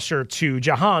crosser to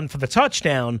Jahan for the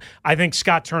touchdown. I think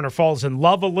Scott Turner falls in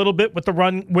love a little bit with the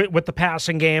run, with the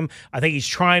passing game. I think he's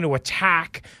trying to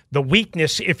attack the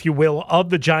weakness, if you will, of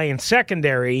the Giants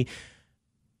secondary.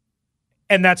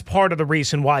 And that's part of the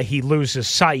reason why he loses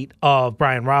sight of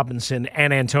Brian Robinson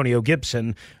and Antonio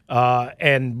Gibson.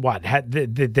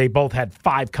 They both had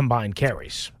 5 combined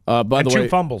carries. By the way, 2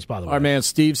 fumbles, by the way. Our man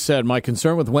Steve said, my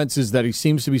concern with Wentz is that he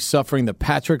seems to be suffering the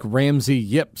Patrick Ramsey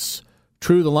yips.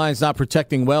 True, the line's not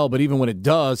protecting well, but even when it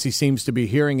does, he seems to be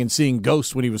hearing and seeing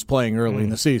ghosts when he was playing early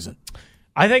in the season.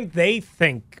 I think they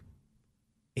think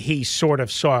he sort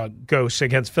of saw ghosts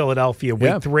against Philadelphia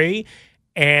week 3,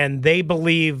 and they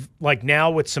believe, now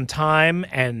with some time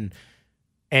and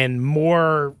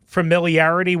more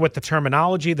familiarity with the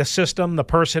terminology, the system, the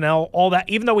personnel, all that,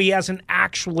 even though he hasn't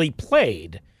actually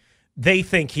played, they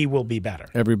think he will be better.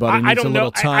 Everybody needs a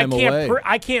little time away.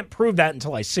 I can't prove that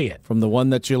until I see it. From the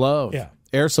one that you love. Yeah.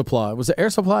 Air Supply. Was it Air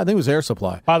Supply? I think it was Air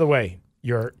Supply. By the way,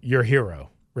 your hero,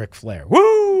 Ric Flair.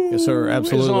 Woo! Yes, sir.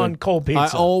 Absolutely. Is on cold pizza. I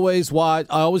always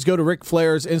go to Ric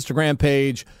Flair's Instagram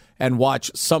page and watch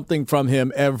something from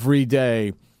him every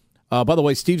day. By the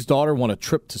way, Steve's daughter won a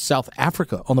trip to South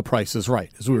Africa on The Price is Right,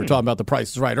 as we were talking about The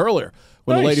Price is Right earlier,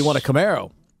 when the lady won a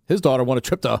Camaro. His daughter won a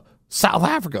trip to South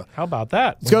Africa. How about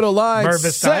that? Let's go to line Mervis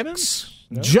 6. Diamonds?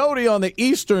 No. Jody on the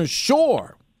Eastern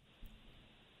Shore.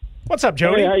 What's up,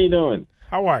 Jody? Hey, how you doing?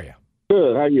 How are you?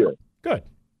 Good. How you? Good.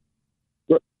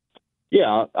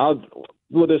 Yeah,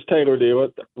 with this Taylor deal,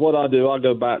 what I'll do, I'll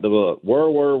go back to look. Where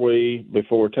were we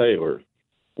before Taylor?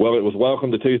 Well, it was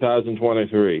welcome to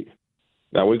 2023.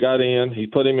 Now, we got in, he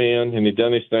put him in, and he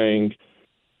done his thing.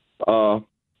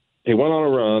 He went on a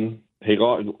run.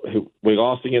 We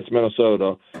lost against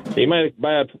Minnesota. He made a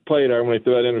bad play there when he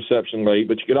threw that interception late,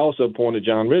 but you could also point to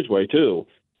John Ridgeway, too.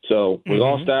 So we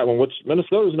lost that one, which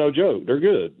Minnesota's no joke. They're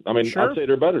good. I mean, I'd say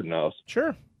they're better than us.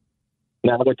 Sure.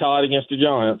 Now they're tied against the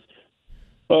Giants.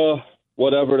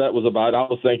 Whatever that was about, I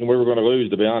was thinking we were going to lose,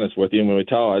 to be honest with you, when we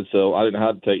tied, so I didn't know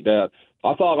how to take that.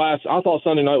 I thought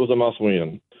Sunday night was a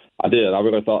must-win. I did. I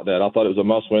really thought that. I thought it was a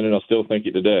must-win, and I still think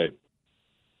it today.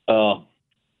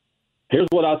 Here's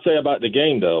what I'd say about the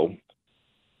game, though.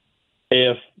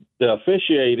 If the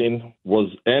officiating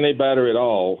was any better at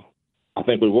all, I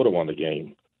think we would have won the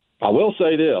game. I will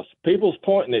say this. People's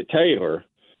pointing at Taylor,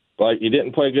 like he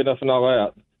didn't play good enough and all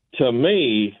that. To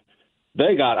me,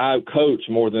 they got out-coached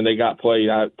more than they got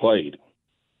outplayed.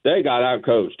 They got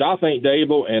out-coached. I think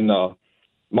Dable and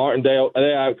Martindale,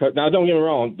 they out-coached. Now, don't get me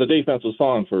wrong, the defense was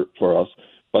fine for us,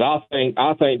 but I think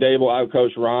Dable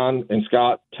out-coached Ryan and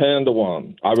Scott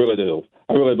 10-1. I really do.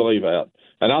 I really believe that.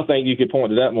 And I think you could point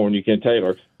to that more than you can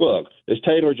Taylor. Look, is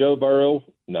Taylor Joe Burrow?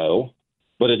 No.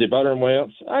 But is it better than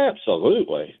Wentz?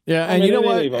 Absolutely. Yeah, and you know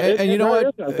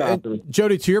what?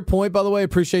 Jody, to your point, by the way,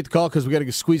 appreciate the call because we got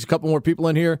to squeeze a couple more people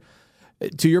in here.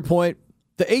 To your point,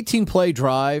 the 18-play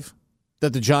drive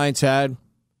that the Giants had,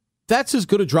 that's as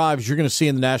good a drive as you're going to see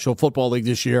in the National Football League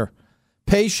this year.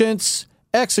 Patience,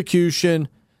 execution,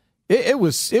 it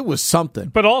was something.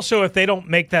 But also, if they don't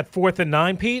make that 4th and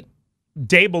 9, Pete,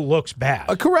 Dable looks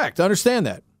bad. Correct. Understand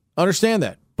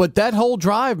that. But that whole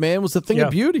drive, man, was the thing of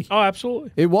beauty. Oh,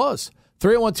 absolutely. It was.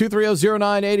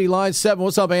 301-230-0980, line 7.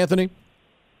 What's up, Anthony?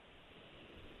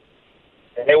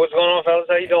 Hey, what's going on, fellas?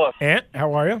 How you doing? Ant,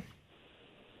 how are you?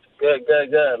 Good.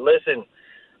 Listen,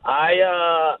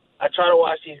 I try to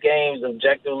watch these games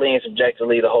objectively and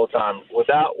subjectively the whole time.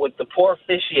 With the poor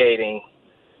officiating,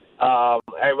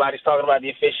 everybody's talking about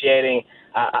the officiating.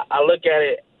 I look at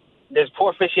it, there's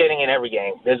poor officiating in every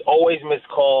game. There's always missed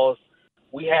calls.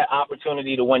 We had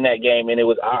opportunity to win that game, and it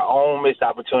was our own missed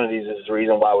opportunities is the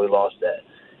reason why we lost that.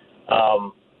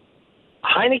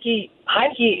 Heineke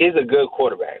is a good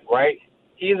quarterback, right?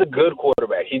 He is a good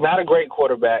quarterback. He's not a great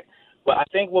quarterback, but I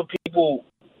think what people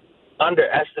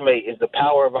underestimate is the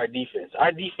power of our defense.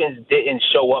 Our defense didn't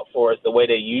show up for us the way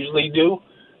they usually do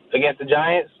against the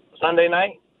Giants Sunday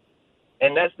night,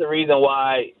 and that's the reason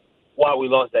why we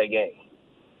lost that game.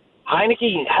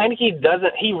 Heineke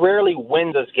doesn't. He rarely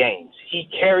wins us games. He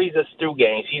carries us through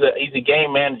games. He's a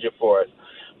game manager for us.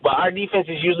 But our defense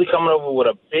is usually coming over with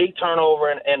a big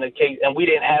turnover and the case, and we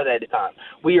didn't have that at the time.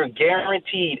 We are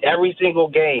guaranteed every single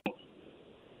game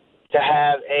to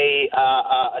have a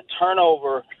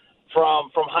turnover from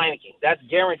Heineke. That's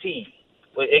guaranteed.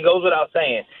 It goes without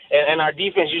saying. And our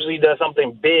defense usually does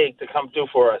something big to come through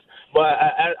for us. But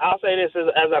I'll say this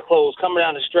as I close, coming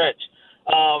down the stretch.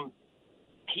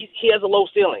 He has a low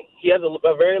ceiling. He has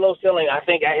a very low ceiling. I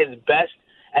think at his best,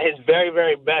 at his very,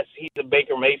 very best, he's a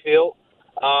Baker Mayfield.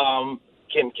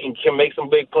 Can make some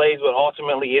big plays, but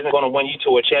ultimately isn't going to win you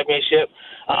to a championship.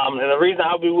 And the reason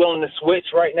I'll be willing to switch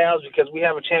right now is because we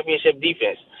have a championship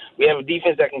defense. We have a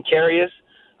defense that can carry us.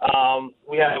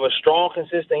 We have a strong,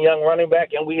 consistent young running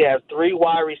back, and we have 3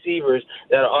 wide receivers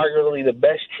that are arguably the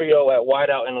best trio at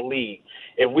wideout in the league.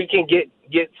 If we can get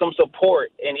some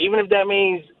support, and even if that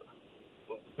means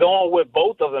going with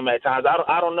both of them at times,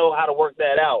 I don't know how to work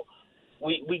that out.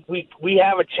 We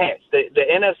have a chance. The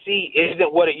NFC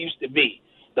isn't what it used to be.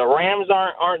 The Rams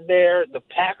aren't there. The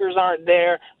Packers aren't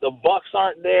there. The Bucks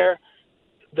aren't there.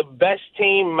 The best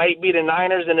team might be the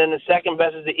Niners, and then the second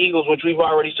best is the Eagles, which we've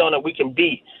already shown that we can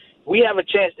beat. We have a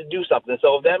chance to do something.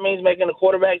 So if that means making a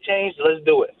quarterback change, let's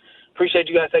do it. Appreciate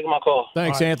you guys taking my call.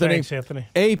 Thanks, right, Anthony. Thanks, Anthony.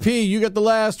 AP, you got the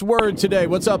last word today.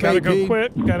 What's up, AP? Gotta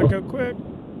go quick.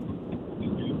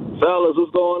 Fellas,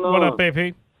 what's going on? What up,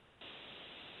 AP?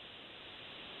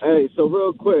 Hey, so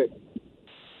real quick,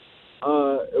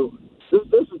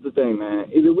 this is the thing, man.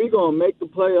 Either we going to make the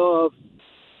playoffs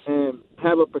and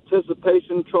have a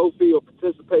participation trophy or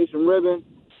participation ribbon,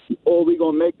 or we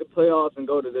going to make the playoffs and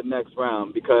go to the next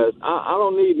round, because I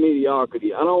don't need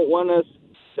mediocrity. I don't want us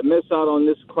to miss out on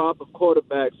this crop of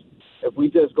quarterbacks if we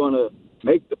just going to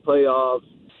make the playoffs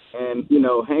and,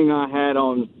 hang our hat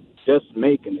on just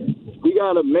making it. We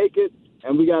got to make it,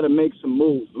 and we got to make some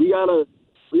moves. We got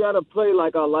to play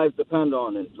like our life depends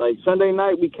on it. Like Sunday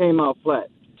night, we came out flat.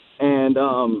 And,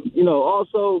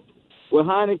 also with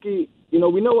Heineke, we know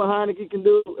what Heineke can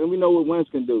do, and we know what Wentz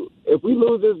can do. If we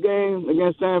lose this game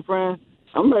against San Fran,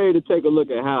 I'm ready to take a look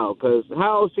at Howell, because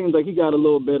Howell seems like he got a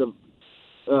little bit of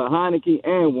Heineke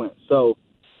and Wentz. So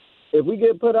if we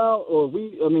get put out,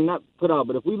 not put out,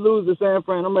 but if we lose to San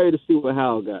Fran, I'm ready to see what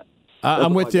Howell got.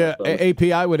 I'm with you, AP.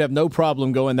 I would have no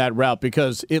problem going that route,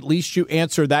 because at least you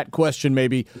answer that question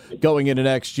maybe going into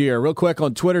next year. Real quick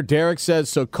on Twitter, Derek says,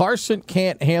 so Carson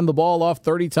can't hand the ball off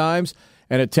 30 times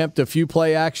and attempt a few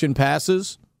play action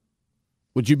passes?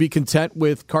 Would you be content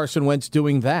with Carson Wentz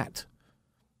doing that?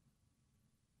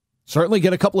 Certainly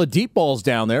get a couple of deep balls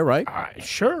down there, right?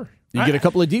 Sure. You get a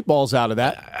couple of deep balls out of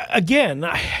that. Again,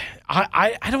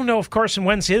 I don't know if Carson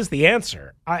Wentz is the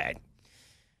answer. I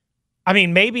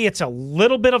mean, maybe it's a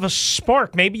little bit of a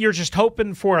spark. Maybe you're just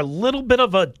hoping for a little bit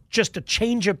of just a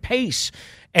change of pace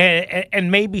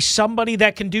and maybe somebody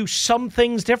that can do some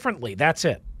things differently. That's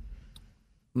it.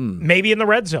 Maybe in the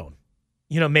red zone.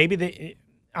 Maybe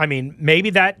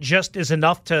that just is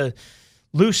enough to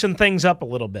loosen things up a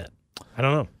little bit. I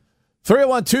don't know.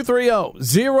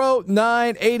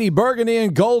 301-230-0980. Burgundy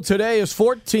and Gold today is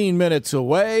 14 minutes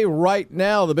away. Right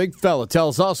now, the big fella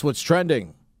tells us what's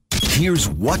trending. Here's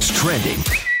what's trending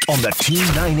on the Team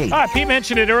 980. Pete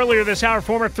mentioned it earlier this hour.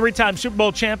 Former three-time Super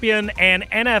Bowl champion and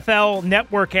NFL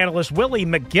Network analyst Willie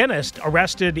McGinnis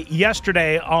arrested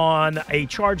yesterday on a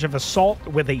charge of assault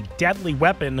with a deadly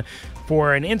weapon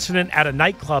for an incident at a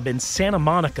nightclub in Santa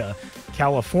Monica,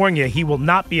 California. He will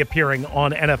not be appearing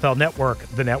on NFL Network,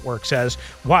 the network says,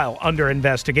 while under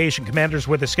investigation. Commanders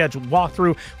with a scheduled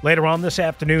walkthrough later on this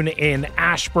afternoon in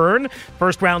Ashburn.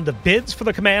 First round of bids for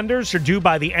the Commanders are due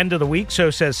by the end of the week, so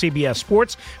says CBS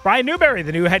Sports. Brian Newberry,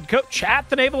 the new head coach at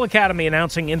the Naval Academy,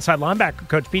 announcing inside linebacker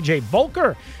coach P.J.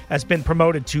 Volker has been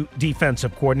promoted to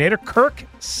defensive coordinator. Kurt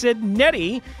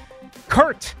Cignetti,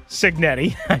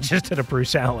 I just did a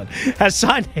Bruce Allen, has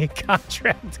signed a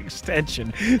contract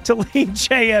extension to lead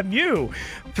JMU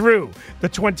through the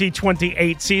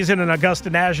 2028 season. And Augusta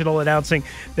National announcing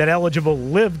that eligible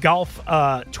Live Golf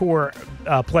Tour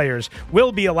players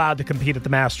will be allowed to compete at the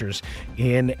Masters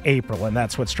in April. And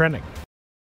that's what's trending.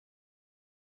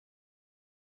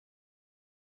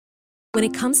 When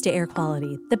it comes to air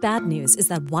quality, the bad news is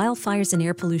that wildfires and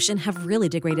air pollution have really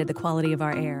degraded the quality of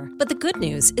our air. But the good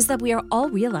news is that we are all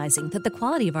realizing that the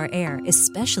quality of our air,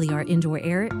 especially our indoor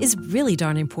air, is really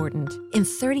darn important. In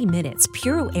 30 minutes,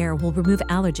 Puro Air will remove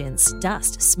allergens,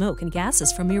 dust, smoke, and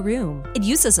gases from your room. It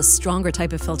uses a stronger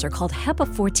type of filter called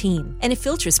HEPA 14, and it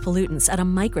filters pollutants at a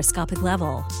microscopic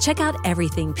level. Check out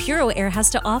everything Puro Air has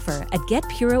to offer at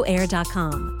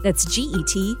getpuroair.com. That's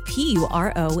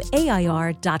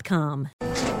GETPUROAIR.com.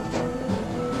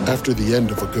 After the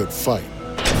end of a good fight,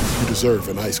 you deserve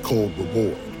an ice-cold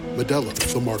reward. Modelo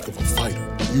is the mark of a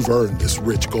fighter. You've earned this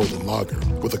rich golden lager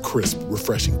with a crisp,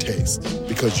 refreshing taste.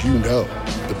 Because you know,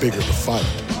 the bigger the fight,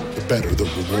 the better the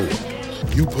reward.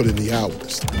 You put in the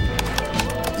hours,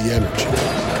 the energy,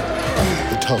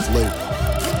 the tough labor.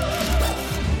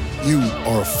 You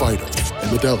are a fighter,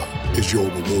 and Modelo is your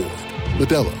reward.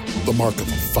 Modelo, the mark of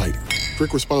a fighter.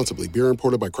 Drink responsibly. Beer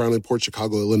imported by Crown Imports,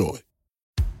 Chicago, Illinois.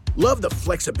 Love the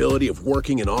flexibility of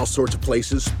working in all sorts of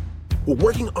places? Well,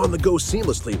 working on the go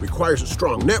seamlessly requires a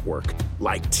strong network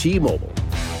like T-Mobile.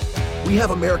 We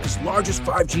have America's largest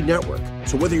 5G network,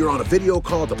 so whether you're on a video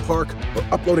call at the park or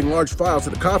uploading large files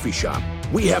at the coffee shop,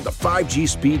 we have the 5G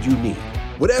speed you need.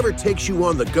 Whatever takes you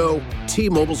on the go,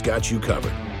 T-Mobile's got you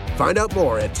covered. Find out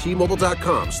more at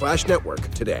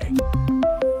T-Mobile.com/network today.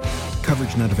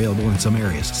 Coverage not available in some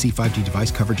areas. See 5G device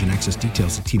coverage and access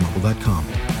details at T-Mobile.com.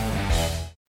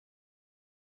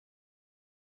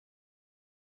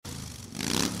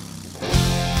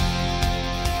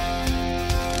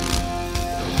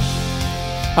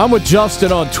 I'm with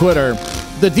Justin on Twitter.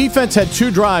 The defense had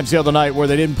 2 drives the other night where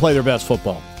they didn't play their best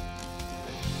football.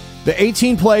 The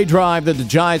 18-play drive that the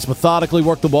Giants methodically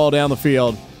worked the ball down the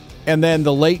field, and then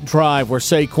the late drive where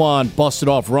Saquon busted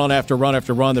off run after run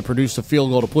after run that produced a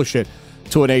field goal to push it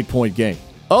to an 8-point game.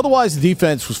 Otherwise, the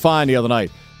defense was fine the other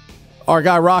night. Our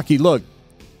guy Rocky, look,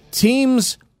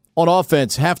 teams on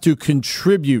offense have to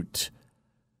contribute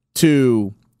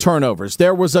to turnovers.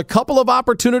 There was a couple of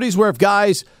opportunities where if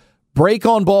guys break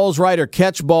on balls right or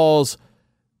catch balls,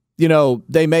 you know,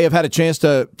 they may have had a chance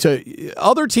to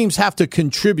other teams have to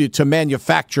contribute to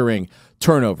manufacturing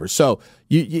turnovers. So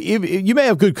you may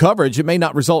have good coverage. It may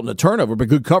not result in a turnover, but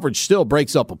good coverage still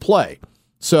breaks up a play.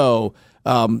 So,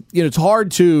 it's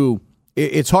hard to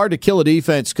kill a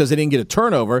defense because they didn't get a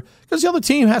turnover because the other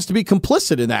team has to be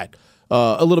complicit in that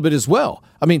a little bit as well.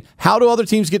 I mean, how do other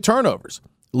teams get turnovers?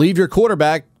 Leave your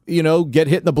quarterback, get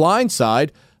hit in the blind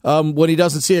side when he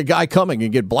doesn't see a guy coming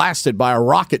and get blasted by a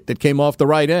rocket that came off the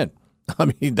right end.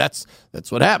 I mean, that's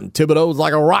what happened. Thibodeau was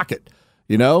like a rocket,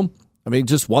 I mean,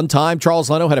 just one time Charles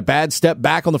Leno had a bad step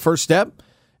back on the first step,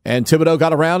 and Thibodeau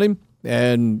got around him,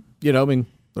 and, the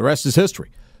rest is history.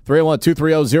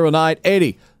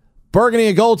 301-230-0980. Burgundy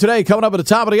and Gold today, coming up at the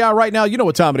top of the hour right now. You know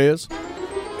what time it is.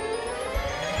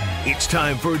 It's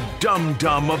time for Dum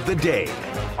Dum of the Day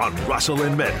on Russell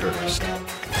and Medhurst.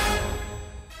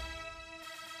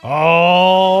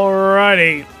 All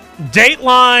righty.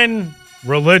 Dateline,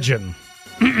 religion,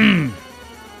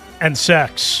 and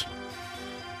sex.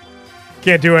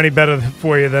 Can't do any better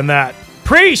for you than that.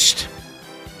 Priest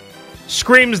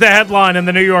screams the headline in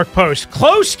the New York Post.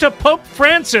 Close to Pope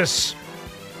Francis.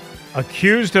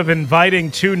 Accused of inviting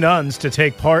two nuns to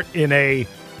take part in a,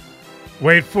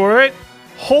 wait for it,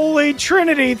 Holy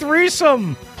Trinity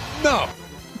threesome. No.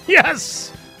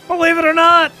 Yes. Believe it or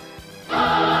not.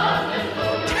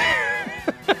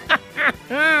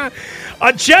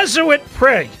 A Jesuit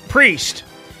priest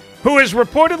who is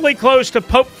reportedly close to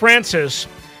Pope Francis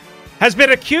has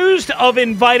been accused of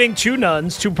inviting two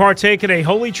nuns to partake in a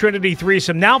Holy Trinity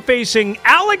threesome, now facing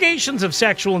allegations of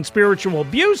sexual and spiritual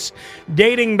abuse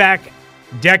dating back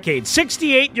decades.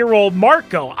 68-year-old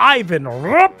Marco Ivan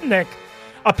Rupnik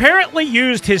apparently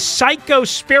used his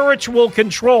psycho-spiritual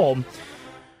control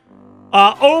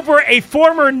over a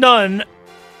former nun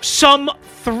some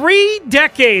 3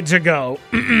 decades ago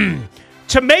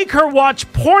to make her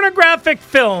watch pornographic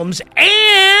films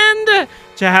and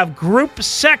to have group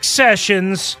sex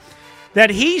sessions that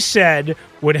he said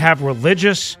would have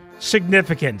religious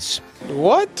significance.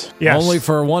 What? Yes. Only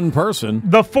for one person.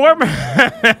 The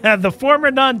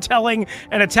former nun telling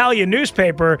an Italian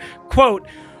newspaper, quote,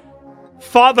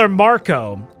 Father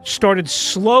Marco started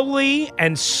slowly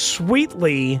and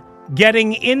sweetly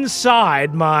getting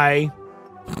inside my...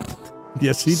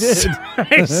 Yes, he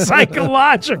did.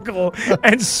 psychological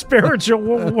and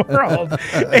spiritual world,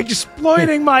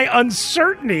 exploiting my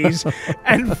uncertainties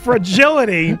and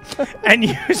fragility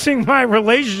and using my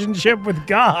relationship with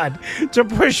God to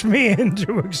push me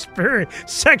into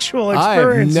sexual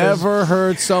experiences. I have never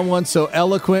heard someone so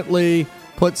eloquently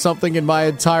put something in my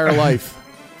entire life.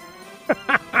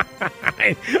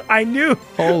 I knew.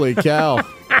 Holy cow.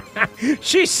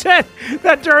 She said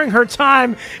that during her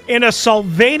time in a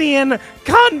Sylvanian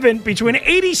convent between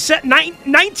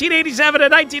 1987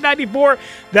 and 1994,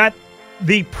 that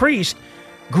the priest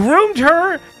groomed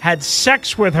her, had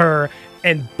sex with her,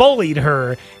 and bullied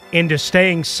her into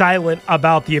staying silent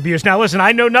about the abuse. Now, listen,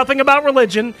 I know nothing about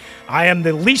religion. I am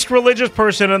the least religious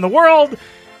person in the world.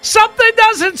 Something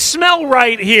doesn't smell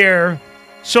right here.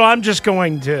 So I'm just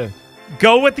going to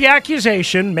go with the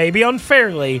accusation, maybe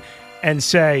unfairly, and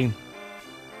say,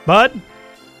 Bud,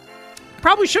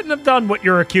 probably shouldn't have done what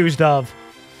you're accused of.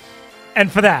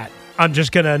 And for that, I'm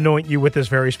just going to anoint you with this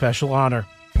very special honor.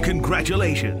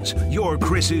 Congratulations, you're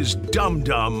Chris's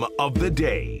Dum-Dum of the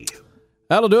Day.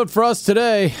 That'll do it for us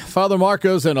today. Father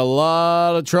Marco's in a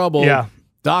lot of trouble. Yeah.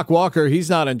 Doc Walker, he's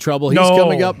not in trouble. He's No.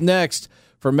 coming up next.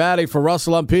 For Maddie, for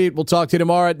Russell, I'm Pete. We'll talk to you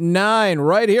tomorrow at 9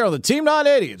 right here on the Team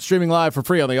 980. It's streaming live for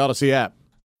free on the Odyssey app.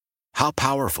 How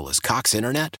powerful is Cox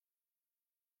Internet?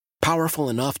 Powerful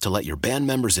enough to let your band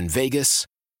members in Vegas,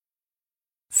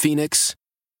 Phoenix,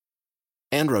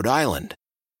 and Rhode Island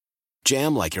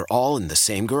jam like you're all in the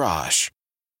same garage.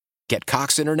 Get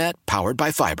Cox Internet powered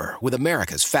by fiber with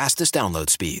America's fastest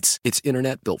download speeds. It's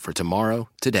internet built for tomorrow,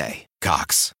 today.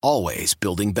 Cox, always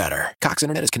building better. Cox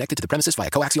Internet is connected to the premises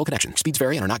via coaxial connection. Speeds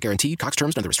vary and are not guaranteed. Cox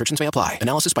terms and other restrictions may apply.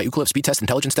 Analysis by Ookla Speed Test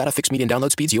Intelligence Data. Fixed median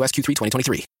download speeds. US Q3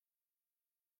 2023.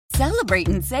 Celebrate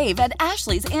and save at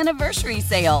Ashley's Anniversary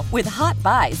Sale. With Hot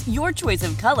Buys, your choice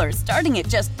of colors starting at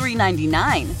just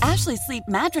 $3.99. Ashley Sleep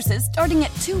mattresses starting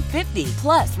at $2.50.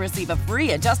 Plus, receive a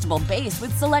free adjustable base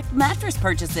with select mattress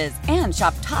purchases. And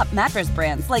shop top mattress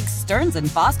brands like Stearns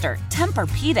 & Foster,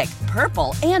 Tempur-Pedic,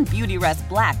 Purple, and Beautyrest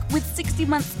Black with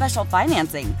 60-month special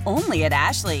financing. Only at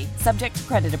Ashley. Subject to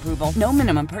credit approval. No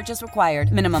minimum purchase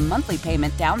required. Minimum monthly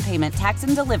payment, down payment, tax,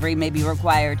 and delivery may be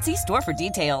required. See store for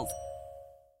details.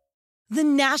 The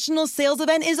national sales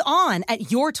event is on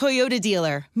at your Toyota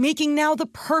dealer, making now the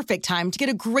perfect time to get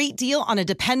a great deal on a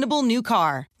dependable new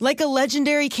car. Like a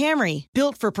legendary Camry,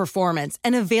 built for performance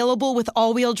and available with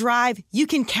all-wheel drive, you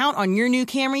can count on your new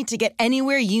Camry to get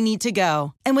anywhere you need to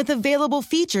go. And with available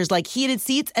features like heated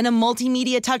seats and a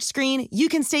multimedia touchscreen, you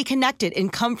can stay connected in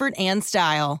comfort and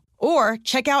style. Or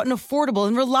check out an affordable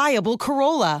and reliable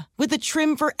Corolla with a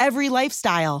trim for every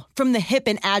lifestyle, from the hip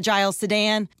and agile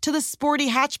sedan to the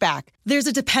sporty hatchback. There's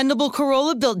a dependable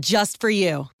Corolla built just for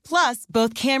you. Plus,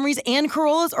 both Camrys and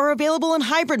Corollas are available in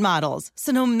hybrid models,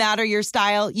 so no matter your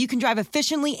style, you can drive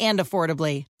efficiently and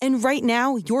affordably. And right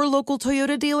now, your local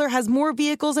Toyota dealer has more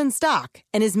vehicles in stock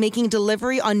and is making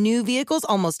delivery on new vehicles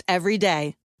almost every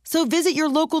day. So visit your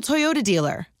local Toyota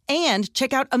dealer. And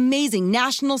check out amazing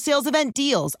national sales event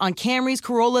deals on Camrys,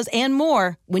 Corollas, and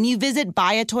more when you visit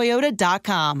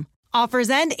buyatoyota.com. Offers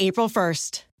end April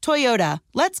 1st. Toyota,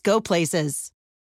 let's go places.